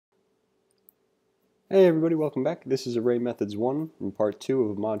Hey everybody, welcome back. This is Array Methods 1 in part 2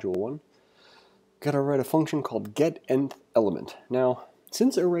 of Module 1. Gotta write a function called getNthElement. Now,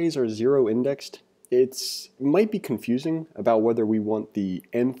 since arrays are zero indexed, it might be confusing about whether we want the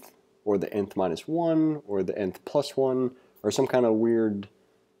nth or the nth minus 1 or the nth plus 1 or some kind of weird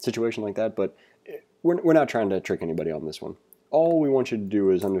situation like that, but we're not trying to trick anybody on this one. All we want you to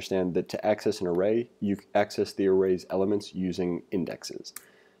do is understand that to access an array, you access the array's elements using indexes.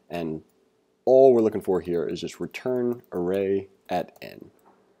 And all we're looking for here is just return array at n.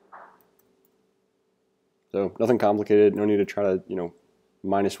 So nothing complicated, no need to try to,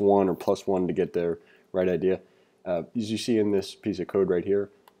 minus 1 or plus 1 to get the right idea. As you see in this piece of code right here,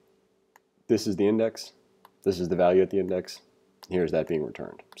 this is the index, this is the value at the index, here's that being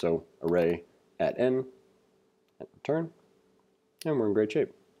returned. So array at n, and return, and we're in great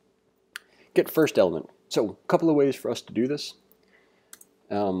shape. Get first element. So a couple of ways for us to do this.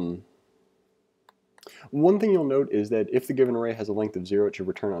 One thing you'll note is that if the given array has a length of 0, it should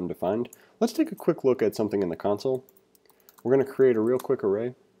return undefined. Let's take a quick look at something in the console. We're going to create a real quick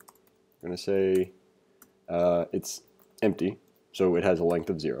array. We're going to say it's empty, so it has a length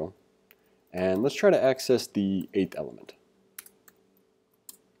of 0. And let's try to access the 8th element.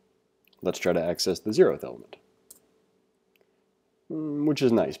 Let's try to access the 0th element. Which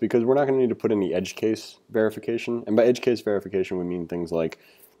is nice, because we're not going to need to put any edge case verification. And by edge case verification, we mean things like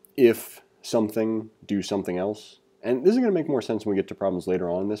if something, do something else. And this is going to make more sense when we get to problems later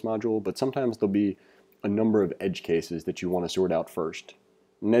on in this module, but sometimes there'll be a number of edge cases that you want to sort out first.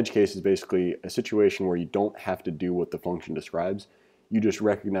 An edge case is basically a situation where you don't have to do what the function describes. You just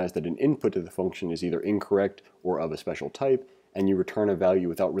recognize that an input to the function is either incorrect or of a special type, and you return a value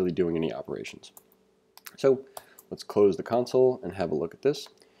without really doing any operations. So let's close the console and have a look at this.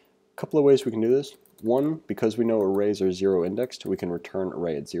 A couple of ways we can do this. One, because we know arrays are 0 indexed, we can return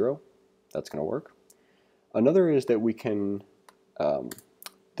array at 0. That's going to work. Another is that we can,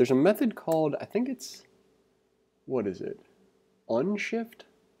 there's a method called, I think it's, what is it? Unshift?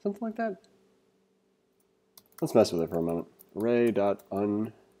 Something like that? Let's mess with it for a moment.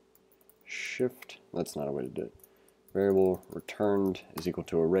 Array.unshift, that's not a way to do it. Variable returned is equal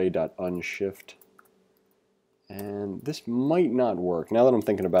to array.unshift. And this might not work. Now that I'm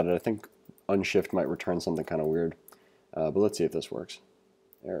thinking about it, I think unshift might return something kind of weird. But let's see if this works.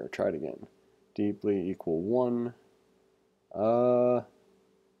 Error, try it again. Deeply equal 1.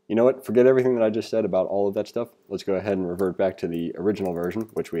 You know what? Forget everything that I just said about all of that stuff. Let's go ahead and revert back to the original version,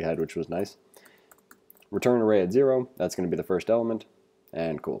 which we had, which was nice. Return array at 0. That's going to be the first element.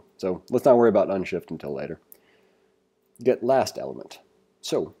 And cool. So let's not worry about unshift until later. Get last element.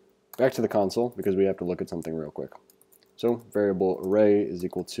 So back to the console, because we have to look at something real quick. So variable array is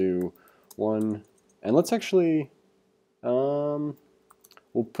equal to 1. And let's actually, we'll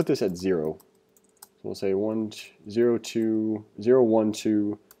put this at 0. So we'll say 1, 0, 2, 0, 1,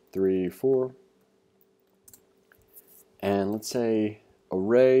 2, 3, 4. And let's say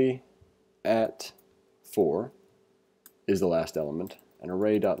array at 4 is the last element, and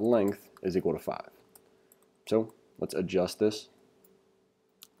array.length is equal to 5. So let's adjust this.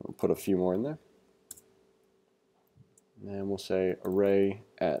 We'll put a few more in there. And we'll say array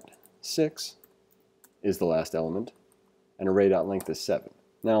at 6 is the last element, and array.length is 7.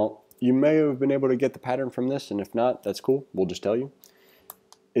 Now, you may have been able to get the pattern from this, and if not, that's cool. We'll just tell you.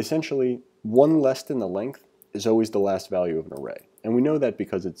 Essentially, 1 less than the length is always the last value of an array. And we know that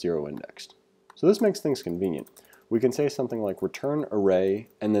because it's 0 indexed. So this makes things convenient. We can say something like return array,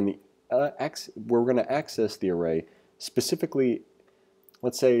 and then we're going to access the array specifically,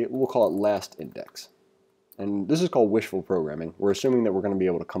 let's say, we'll call it last index. And this is called wishful programming. We're assuming that we're going to be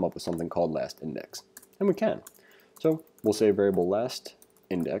able to come up with something called last index. And we can. So we'll say variable last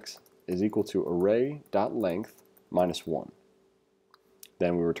index is equal to array.length minus 1.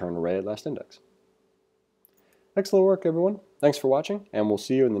 Then we return array at last index. Excellent work, everyone. Thanks for watching, and we'll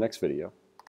see you in the next video.